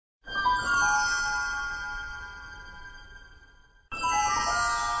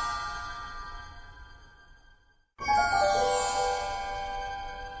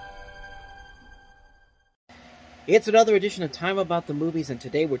It's another edition of Time About the Movies, and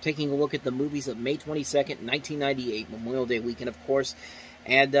today we're taking a look at the movies of May 22nd, 1998, Memorial Day weekend, of course.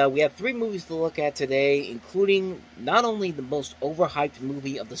 And we have 3 movies to look at today, including not only the most overhyped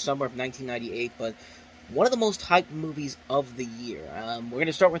movie of the summer of 1998, but one of the most hyped movies of the year. We're going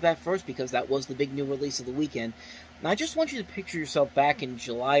to start with that first because that was the big new release of the weekend. Now, I just want you to picture yourself back in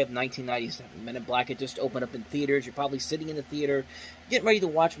July of 1997. Men in Black had just opened up in theaters. You're probably sitting in the theater, getting ready to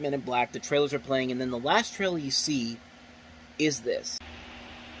watch Men in Black. The trailers are playing, and then the last trailer you see is this.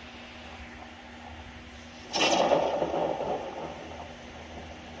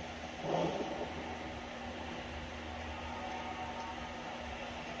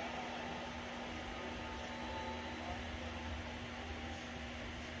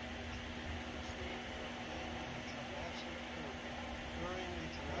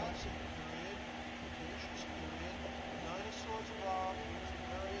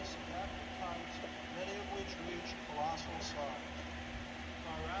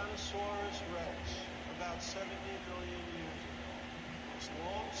 About 70 million years ago. Its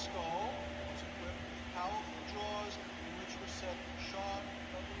long skull was equipped with powerful jaws in which were set sharp,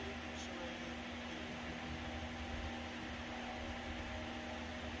 heavily serrated teeth.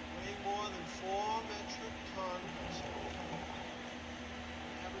 Weighing more than 4 metric tons,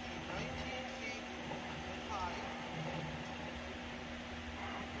 averaging 19 feet in height.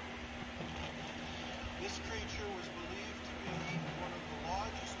 This creature was believed to be one of the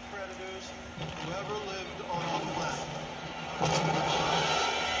largest predators who ever lived on our planet.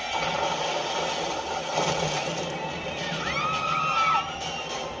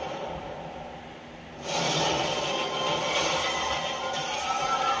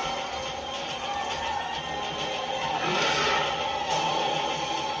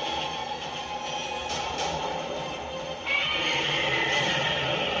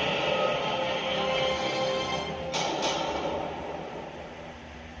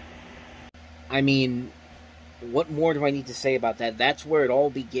 I mean, what more do I need to say about that? That's where it all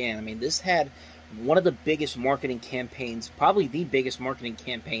began. I mean, this had one of the biggest marketing campaigns, probably the biggest marketing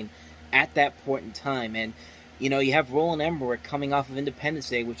campaign at that point in time. And, you know, you have Roland Emmerich coming off of Independence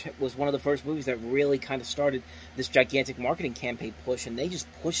Day, which was one of the first movies that really kind of started this gigantic marketing campaign push, and they just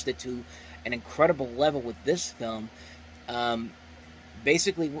pushed it to an incredible level with this film.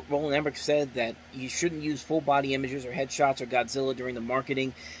 Basically, Roland Emmerich said that you shouldn't use full-body images or headshots or Godzilla during the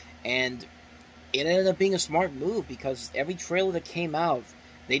marketing, and it ended up being a smart move because every trailer that came out,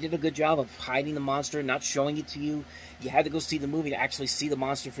 they did a good job of hiding the monster, not showing it to you. You had to go see the movie to actually see the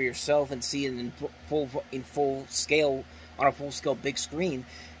monster for yourself and see it in full scale, on a full-scale big screen.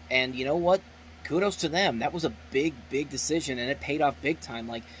 And you know what? Kudos to them. That was a big decision, and it paid off big time.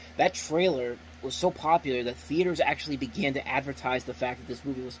 Like, that trailer was so popular that theaters actually began to advertise the fact that this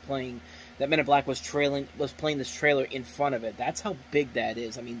movie was playing, that Men in Black was playing this trailer in front of it. That's how big that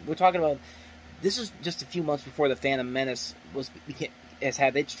is. I mean, we're talking about, this is just a few months before The Phantom Menace has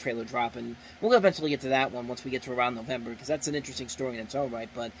had its trailer drop, and we'll eventually get to that one once we get to around November, because that's an interesting story in its own right.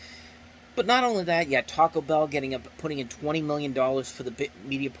 But not only that, you had Taco Bell putting in $20 million for the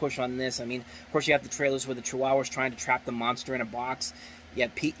media push on this. I mean, of course, you have the trailers where the Chihuahuas trying to trap the monster in a box. You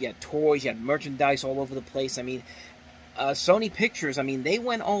had toys, you had merchandise all over the place. I mean, Sony Pictures, I mean, they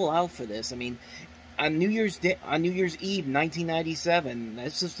went all out for this. I mean, on New Year's Eve, 1997,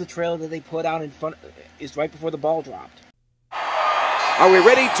 this is the trailer that they put out in front, is right before the ball dropped. Are we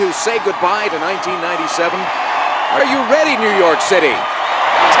ready to say goodbye to 1997? Are you ready, New York City? 10, 9,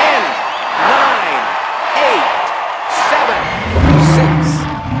 8, 7, 6,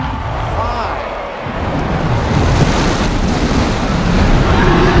 5.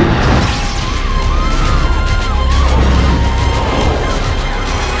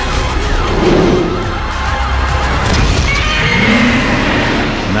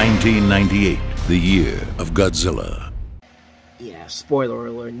 (1998), the year of Godzilla. Yeah, spoiler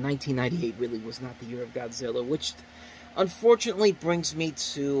alert, 1998 really was not the year of Godzilla, which unfortunately brings me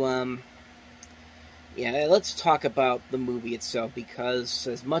to, let's talk about the movie itself, because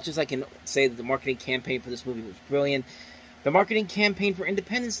as much as I can say that the marketing campaign for this movie was brilliant, the marketing campaign for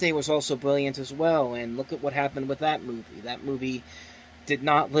Independence Day was also brilliant as well, and look at what happened with that movie. That movie did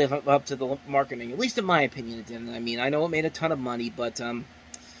not live up to the marketing, at least in my opinion it didn't. I mean, I know it made a ton of money, but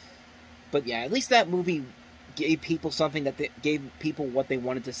yeah, at least that movie gave people something, that gave people what they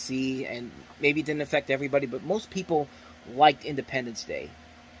wanted to see, and maybe it didn't affect everybody, but most people liked Independence Day.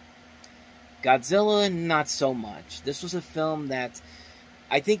 Godzilla, not so much. This was a film that,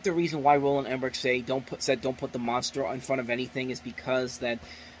 I think the reason why Roland Emmerich said don't put the monster in front of anything is because that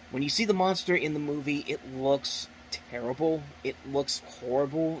when you see the monster in the movie, it looks terrible. It looks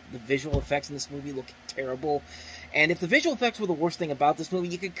horrible. The visual effects in this movie look terrible. And if the visual effects were the worst thing about this movie,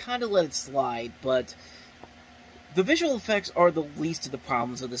 you could kind of let it slide, but the visual effects are the least of the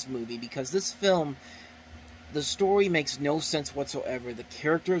problems of this movie, because this film, the story makes no sense whatsoever. The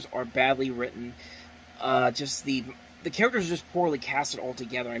characters are badly written. The characters are just poorly casted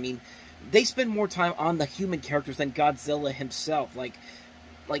altogether. I mean, they spend more time on the human characters than Godzilla himself. Like,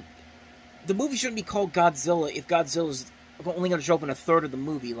 the movie shouldn't be called Godzilla if Godzilla's only going to show up in a third of the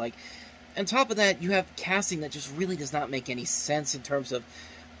movie. Like, on top of that, you have casting that just really does not make any sense in terms of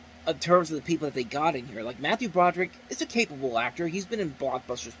the people that they got in here. Like, Matthew Broderick is a capable actor. He's been in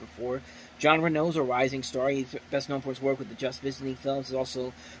blockbusters before. John Renault's a rising star. He's best known for his work with the Just Visiting films. He's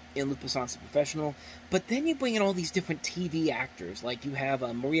also in Luc Besson's Professional. But then you bring in all these different TV actors. Like, you have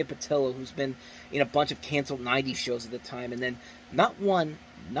Maria Pitillo, who's been in a bunch of canceled 90s shows at the time. And then not one,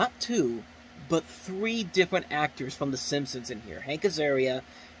 not two, but three different actors from The Simpsons in here. Hank Azaria,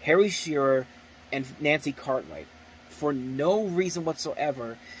 Harry Shearer, and Nancy Cartwright. For no reason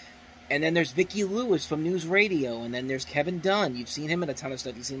whatsoever. And then there's Vicki Lewis from News Radio, and then there's Kevin Dunn. You've seen him in a ton of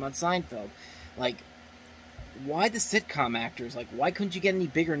stuff. You've seen him on Seinfeld. Like, why the sitcom actors? Like, why couldn't you get any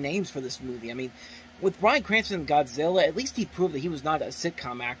bigger names for this movie? I mean, with Bryan Cranston and Godzilla, at least he proved that he was not a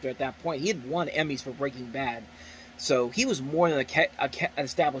sitcom actor at that point. He had won Emmys for Breaking Bad. So he was more than an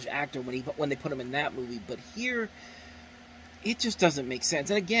established actor when they put him in that movie. But here, it just doesn't make sense.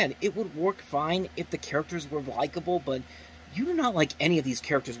 And again, it would work fine if the characters were likable, but you do not like any of these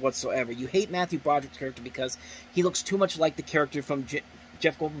characters whatsoever. You hate Matthew Broderick's character because he looks too much like the character from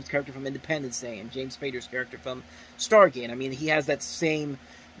Jeff Goldblum's character from Independence Day and James Spader's character from Stargate. I mean, he has that same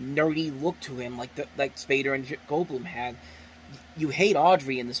nerdy look to him like Spader and Goldblum had. You hate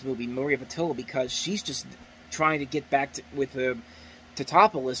Audrey in this movie, Maria Pitillo, because she's just trying to get back with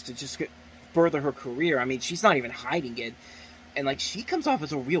Centropolis to just further her career. I mean, she's not even hiding it. And, like, she comes off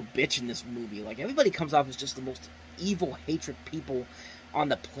as a real bitch in this movie. Like, everybody comes off as just the most evil, hatred people on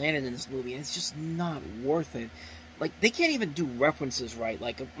the planet in this movie, and it's just not worth it. Like, they can't even do references right.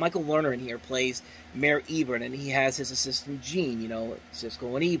 Like, Michael Lerner in here plays Mayor Ebert, and he has his assistant Gene, you know,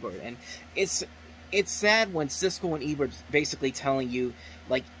 Siskel and Ebert. And it's sad when Siskel and Ebert's basically telling you,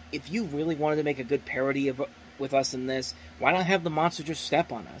 like, if you really wanted to make a good parody with us in this, why not have the monster just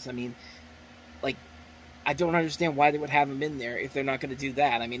step on us? I mean, like, I don't understand why they would have him in there if they're not going to do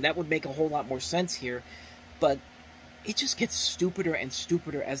that. I mean, that would make a whole lot more sense here, but it just gets stupider and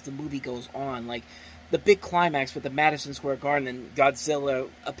stupider as the movie goes on. Like, the big climax with the Madison Square Garden and Godzilla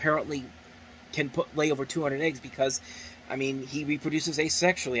apparently can lay over 200 eggs because, I mean, he reproduces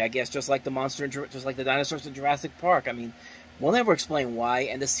asexually, I guess, just like the monster, just like the dinosaurs in Jurassic Park. I mean, we'll never explain why,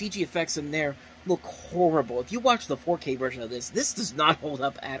 and the CG effects in there look horrible. If you watch the 4K version of this does not hold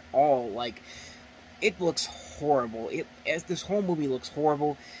up at all. Like, it looks horrible. This whole movie looks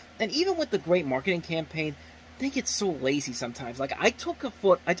horrible. And even with the great marketing campaign, they get so lazy sometimes. Like, I took a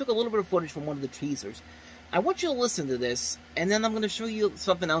little bit of footage from one of the teasers. I want you to listen to this, and then I'm going to show you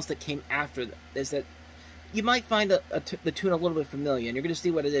something else that came after this that you might find the tune a little bit familiar, and you're going to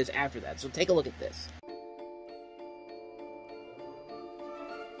see what it is after that. So take a look at this.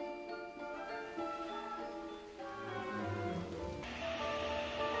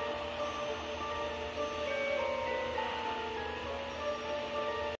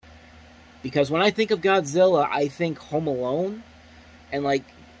 Because when I think of Godzilla, I think Home Alone, and, like,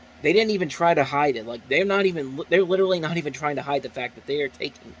 they didn't even try to hide it. Like, they're literally not even trying to hide the fact that they are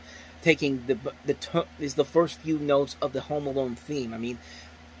taking the first few notes of the Home Alone theme. I mean,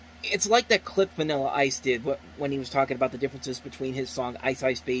 it's like that clip Vanilla Ice did when he was talking about the differences between his song Ice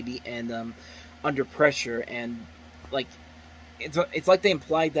Ice Baby and Under Pressure, and, like, it's like they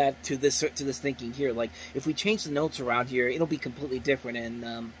implied that to this thinking here. Like, if we change the notes around here, it'll be completely different,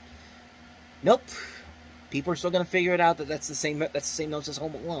 and nope. People are still going to figure it out that that's the same notes as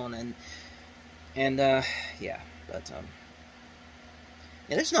Home Alone, and yeah, but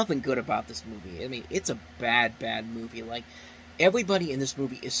yeah, there's nothing good about this movie. I mean, it's a bad movie. Like, everybody in this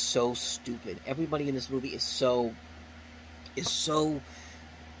movie is so stupid. Everybody in this movie is so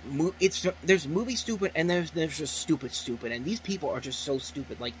there's movie stupid and there's just stupid, and these people are just so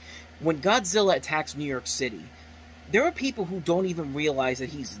stupid. Like, when Godzilla attacks New York City, there are people who don't even realize that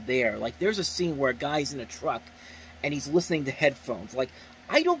he's there. Like, there's a scene where a guy's in a truck, and he's listening to headphones. Like,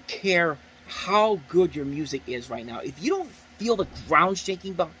 I don't care how good your music is right now. If you don't feel the ground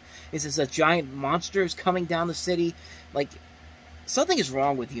shaking, is this a giant monster is coming down the city? Like, something is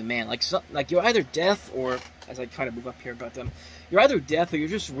wrong with you, man. Like you're either deaf or, as I try to move up here, but you're either deaf or you're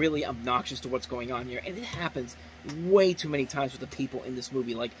just really obnoxious to what's going on here. And it happens way too many times with the people in this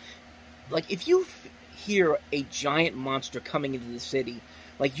movie. Like if you hear a giant monster coming into the city,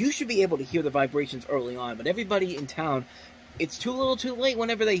 Like, you should be able to hear the vibrations early on, but everybody in town, it's too little too late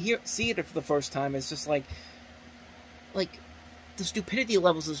whenever they see it for the first time. It's just like, the stupidity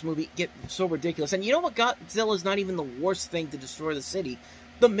levels of this movie get so ridiculous. And you know what? Godzilla is not even the worst thing to destroy the city.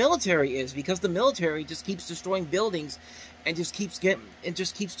 The military is, because the military just keeps destroying buildings and just keeps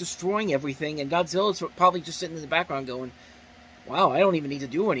destroying everything. And Godzilla's probably just sitting in the background going, "Wow, I don't even need to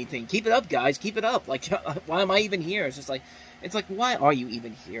do anything. Keep it up, guys. Keep it up. Like, why am I even here?" It's like, why are you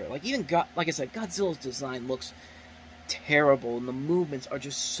even here? Like, like I said, Godzilla's design looks terrible, and the movements are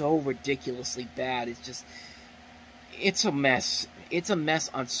just so ridiculously bad. It's a mess. It's a mess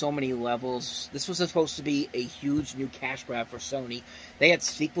on so many levels. This was supposed to be a huge new cash grab for Sony. They had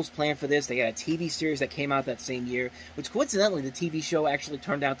sequels planned for this. They had a TV series that came out that same year, which coincidentally, the TV show actually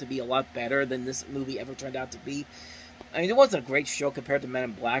turned out to be a lot better than this movie ever turned out to be. I mean, it wasn't a great show compared to Men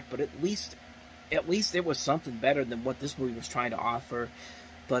in Black, but at least it was something better than what this movie was trying to offer.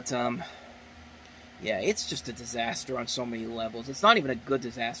 But, yeah, it's just a disaster on so many levels. It's not even a good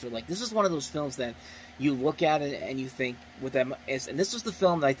disaster. Like, this is one of those films that you look at it and you think with them, and this was the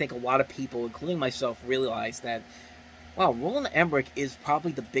film that I think a lot of people, including myself, realized that, wow, Roland Emmerich is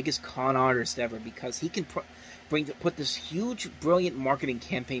probably the biggest con artist ever, because he can put this huge, brilliant marketing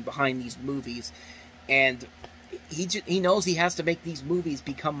campaign behind these movies, and he knows he has to make these movies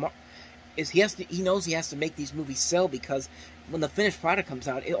he knows he has to make these movies sell, because when the finished product comes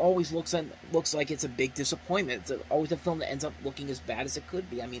out, it always looks like it's a big disappointment. It's always a film that ends up looking as bad as it could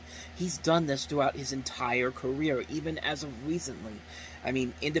be. I mean, he's done this throughout his entire career, even as of recently. I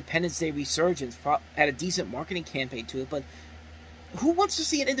mean, Independence Day Resurgence had a decent marketing campaign to it, but who wants to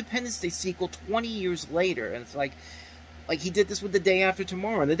see an Independence Day sequel 20 years later? And it's like he did this with The Day After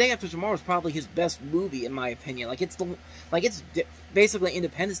Tomorrow, and The Day After Tomorrow is probably his best movie, in my opinion. It's basically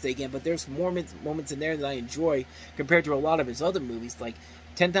Independence Day again, but there's more moments in there that I enjoy compared to a lot of his other movies. Like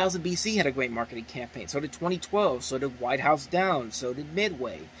 10,000 BC had a great marketing campaign. So did 2012. So did White House Down. So did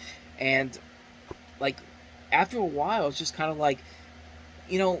Midway. And after a while, it's just kind of like,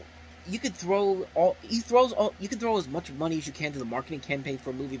 you could throw as much money as you can to the marketing campaign for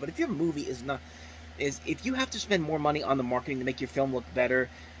a movie, but if your movie if you have to spend more money on the marketing to make your film look better,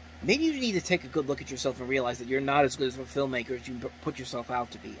 maybe you need to take a good look at yourself and realize that you're not as good as a filmmaker as you put yourself out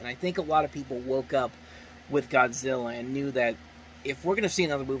to be. And I think a lot of people woke up with Godzilla and knew that if we're going to see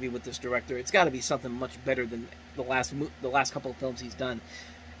another movie with this director, it's got to be something much better than the last couple of films he's done.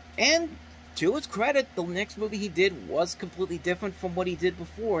 And to his credit, the next movie he did was completely different from what he did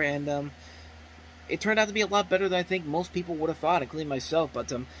before, and it turned out to be a lot better than I think most people would have thought, including myself.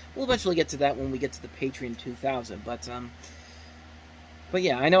 But we'll eventually get to that when we get to the Patreon 2000. But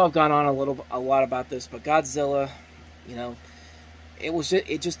yeah, I know I've gone on a lot about this, but Godzilla,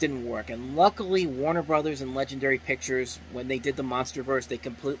 it just didn't work. And luckily, Warner Brothers and Legendary Pictures, when they did the MonsterVerse, they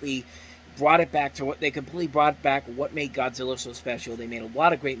completely brought back what made Godzilla so special. They made a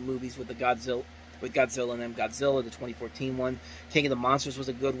lot of great movies with Godzilla and them. Godzilla, the 2014 one. King of the Monsters was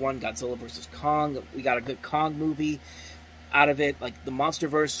a good one. Godzilla vs. Kong. We got a good Kong movie out of it. Like, the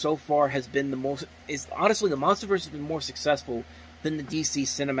MonsterVerse so far has been the MonsterVerse has been more successful than the DC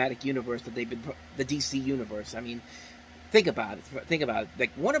cinematic universe the DC universe. I mean, think about it.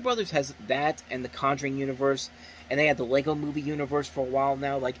 Like, Warner Brothers has that and the Conjuring universe, and they had the Lego movie universe for a while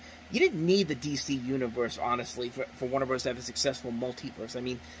now. Like, you didn't need the DC universe, honestly, for Warner Bros. To have a successful multiverse. I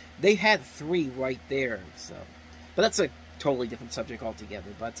mean, they had 3 right there. So, but that's a totally different subject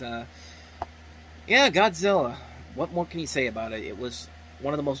altogether. But, yeah, Godzilla. What more can you say about it? It was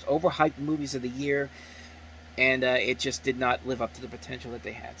one of the most overhyped movies of the year, and it just did not live up to the potential that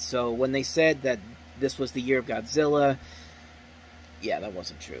they had. So when they said that this was the year of Godzilla, yeah, that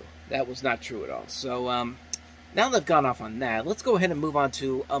wasn't true. That was not true at all. So, now that I've gone off on that, let's go ahead and move on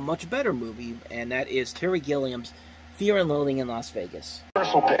to a much better movie, and that is Terry Gilliam's Fear and Loathing in Las Vegas.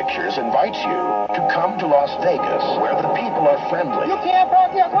 Universal Pictures invites you to come to Las Vegas, where the people are friendly. You can't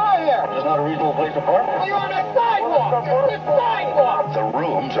park your car here! It's not a reasonable place to park. Well, you're on a sidewalk! It's a sidewalk! The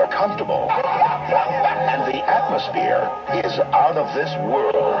rooms are comfortable. And the atmosphere is out of this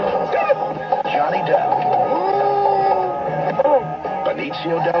world. Johnny Depp.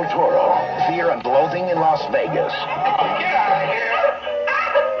 Benicio del Toro. Fear and Loathing in Las Vegas. Get out of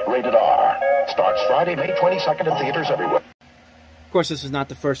here! Rated R. Starts Friday, May 22nd in theaters everywhere. Of course, this is not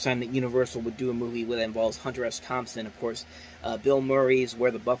the first time that Universal would do a movie that involves Hunter S. Thompson. Of course, Bill Murray's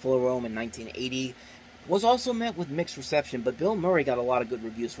Where the Buffalo Roam in 1980 was also met with mixed reception, but Bill Murray got a lot of good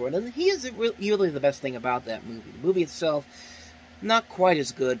reviews for it, and he is really the best thing about that movie. The movie itself, not quite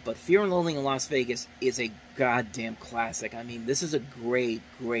as good, but Fear and Loathing in Las Vegas is a goddamn classic. I mean, this is a great,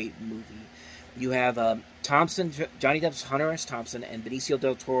 great movie. You have Johnny Depp's Hunter S. Thompson, and Benicio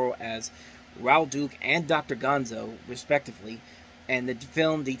del Toro as Raul Duke and Dr. Gonzo, respectively. And the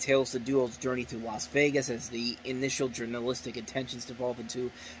film details the duo's journey through Las Vegas as the initial journalistic intentions devolve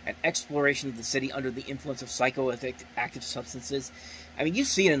into an exploration of the city under the influence of psychoactive substances. I mean, you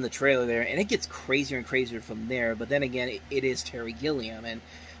see it in the trailer there, and it gets crazier and crazier from there. But then again, it is Terry Gilliam, and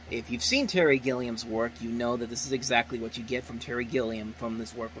if you've seen Terry Gilliam's work, you know that this is exactly what you get from Terry Gilliam from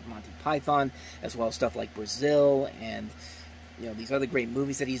this work with Monty Python, as well as stuff like Brazil, and these other great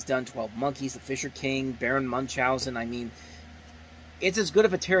movies that he's done, 12 Monkeys, The Fisher King, Baron Munchausen. I mean, it's as good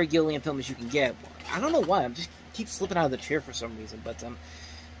of a Terry Gilliam film as you can get. I don't know why, I'm just keep slipping out of the chair for some reason,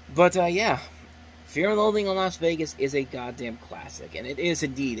 but yeah, Fear and Loathing in Las Vegas is a goddamn classic, and it is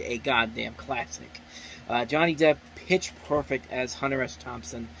indeed a goddamn classic. Johnny Depp, pitch perfect as Hunter S.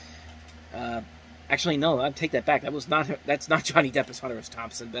 Thompson. Actually, no, I take that back. That's not Johnny Depp as Hunter S.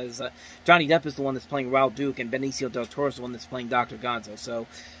 Thompson. That is, Johnny Depp is the one that's playing Raul Duke, and Benicio del Toro is the one that's playing Dr. Gonzo. So,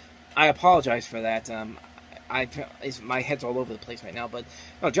 I apologize for that. My head's all over the place right now, but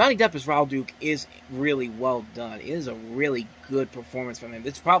no, Johnny Depp as Raul Duke is really well done. It is a really good performance from him.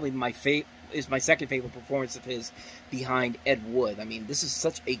 It's probably my second favorite performance of his, behind Ed Wood. I mean, this is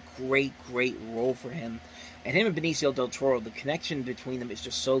such a great role for him. And him and Benicio del Toro, the connection between them is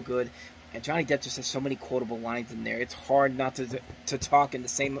just so good. And Johnny Depp just has so many quotable lines in there. It's hard not to talk in the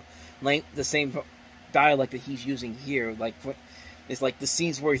same dialect that he's using here. Like, it's like the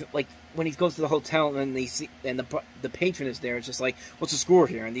scenes where when he goes to the hotel and the patron is there. It's just like, what's the score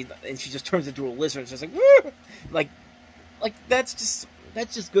here? And she just turns into a lizard. It's just like, woo! like that's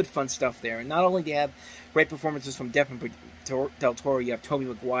just good fun stuff there. And not only do you have great performances from Depp and del Toro, you have Tobey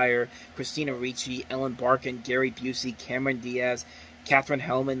Maguire, Christina Ricci, Ellen Barkin, Gary Busey, Cameron Diaz, Katherine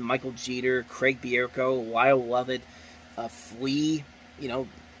Hellman, Michael Jeter, Craig Bierko, Lyle Lovett, Flea, a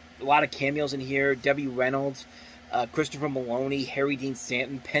lot of cameos in here, Debbie Reynolds, Christopher Maloney, Harry Dean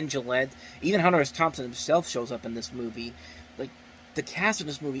Stanton, Penn Jillette, even Hunter S. Thompson himself shows up in this movie. Like, the cast of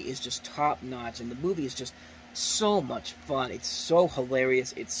this movie is just top notch, and the movie is just so much fun. It's so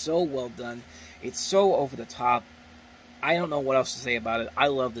hilarious. It's so well done. It's so over the top. I don't know what else to say about it. I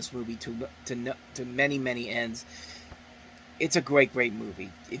love this movie to many ends. It's a great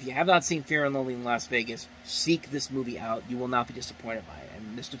movie. If you have not seen Fear and Loathing in Las Vegas, seek this movie out. You will not be disappointed by it.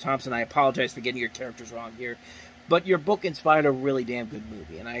 And Mr. Thompson, I apologize for getting your characters wrong here, but your book inspired a really damn good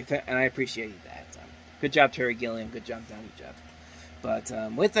movie, and I appreciated that. Good job, Terry Gilliam. Good job, Johnny Depp. But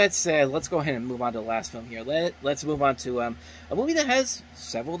with that said, let's go ahead and move on to the last film here. Let's move on to a movie that has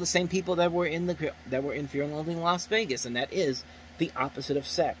several of the same people that were in Fear and Loathing in Las Vegas, and that is The Opposite of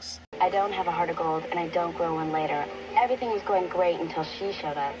Sex. I don't have a heart of gold, and I don't grow one later. Everything was going great until she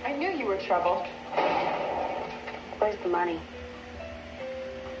showed up. I knew you were trouble. Where's the money?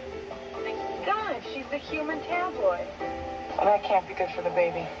 God, she's the human tabloid. Well, that can't be good for the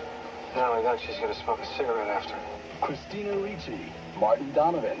baby. Not only that, she's going to smoke a cigarette after. Christina Ricci, Martin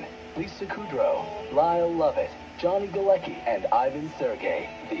Donovan, Lisa Kudrow, Lyle Lovett, Johnny Galecki, and Ivan Sergey.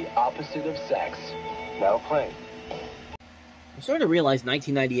 The Opposite of Sex. Now playing. I'm starting to realize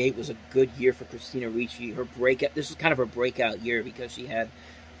 1998 was a good year for Christina Ricci. This was kind of her breakout year because she had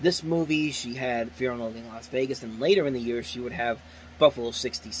this movie, she had Fear and Loathing in Las Vegas, and later in the year she would have Buffalo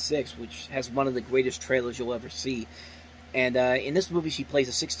 66, which has one of the greatest trailers you'll ever see. And in this movie, she plays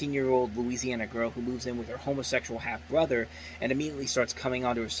a 16-year-old Louisiana girl who moves in with her homosexual half-brother and immediately starts coming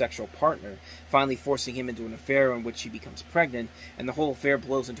on to her sexual partner, finally forcing him into an affair in which she becomes pregnant, and the whole affair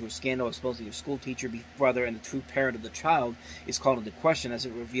blows into a scandal exposing her schoolteacher, brother, and the true parent of the child is called into question as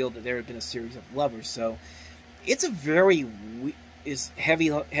it revealed that there had been a series of lovers. So it's a very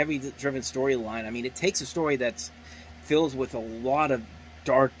heavy-driven storyline. I mean, it takes a story that's filled with a lot of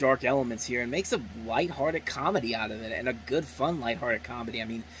dark elements here and makes a lighthearted comedy out of it, and a good, fun, lighthearted comedy. I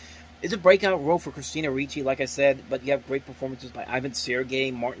mean, it's a breakout role for Christina Ricci, like I said, but you have great performances by Ivan Sergey,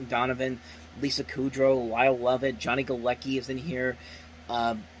 Martin Donovan, Lisa Kudrow, Lyle Lovett, Johnny Galecki is in here,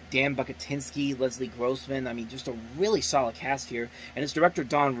 Dan Bukatinsky, Leslie Grossman. I mean, just a really solid cast here, and its director,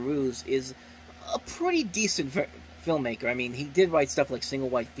 Don Roos, is a pretty decent filmmaker. I mean, he did write stuff like Single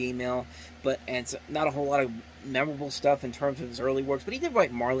White Female, and it's not a whole lot of memorable stuff in terms of his early works, but he did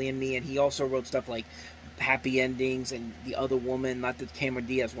write Marley and Me, and he also wrote stuff like Happy Endings and The Other Woman, not the Cameron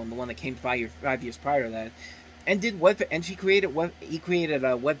Diaz one, the one that came 5 years prior to that, and he created Web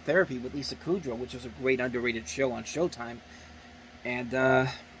Therapy with Lisa Kudrow, which is a great underrated show on Showtime. And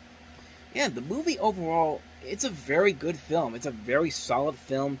yeah, the movie overall, it's a very good film. It's a very solid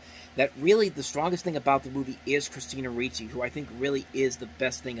film. that really the strongest thing about the movie is Christina Ricci, who I think really is the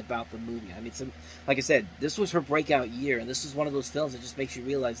best thing about the movie. I mean, like I said, this was her breakout year, and this is one of those films that just makes you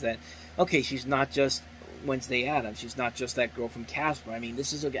realize that, okay, she's not just Wednesday Addams, she's not just that girl from Casper. I mean,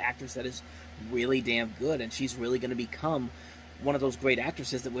 this is an actress that is really damn good, and she's really going to become one of those great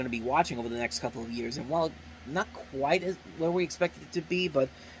actresses that we're going to be watching over the next couple of years. And while not quite as where we expected it to be, but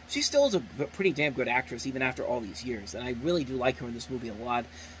she still is a pretty damn good actress even after all these years, and I really do like her in this movie a lot.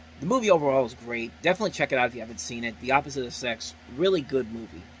 The movie overall is great. Definitely check it out if you haven't seen it. The Opposite of Sex, really good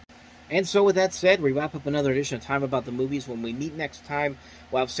movie. And so with that said, we wrap up another edition of Time About the Movies. When we meet next time,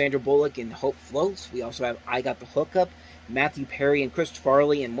 we'll have Sandra Bullock in Hope Floats. We also have I Got the Hookup, Matthew Perry and Chris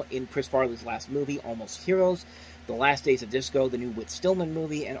Farley in Chris Farley's last movie, Almost Heroes, The Last Days of Disco, the new Whit Stillman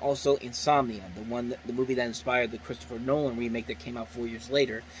movie, and also Insomnia, the movie that inspired the Christopher Nolan remake that came out 4 years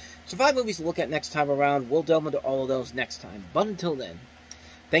later. So 5 movies to look at next time around. We'll delve into all of those next time. But until then,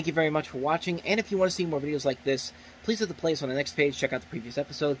 thank you very much for watching, and if you want to see more videos like this, please hit the playlist on the next page, check out the previous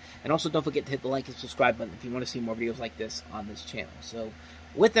episode, and also don't forget to hit the like and subscribe button if you want to see more videos like this on this channel. So,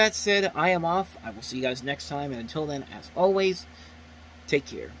 with that said, I am off. I will see you guys next time, and until then, as always, take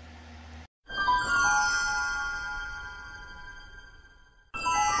care.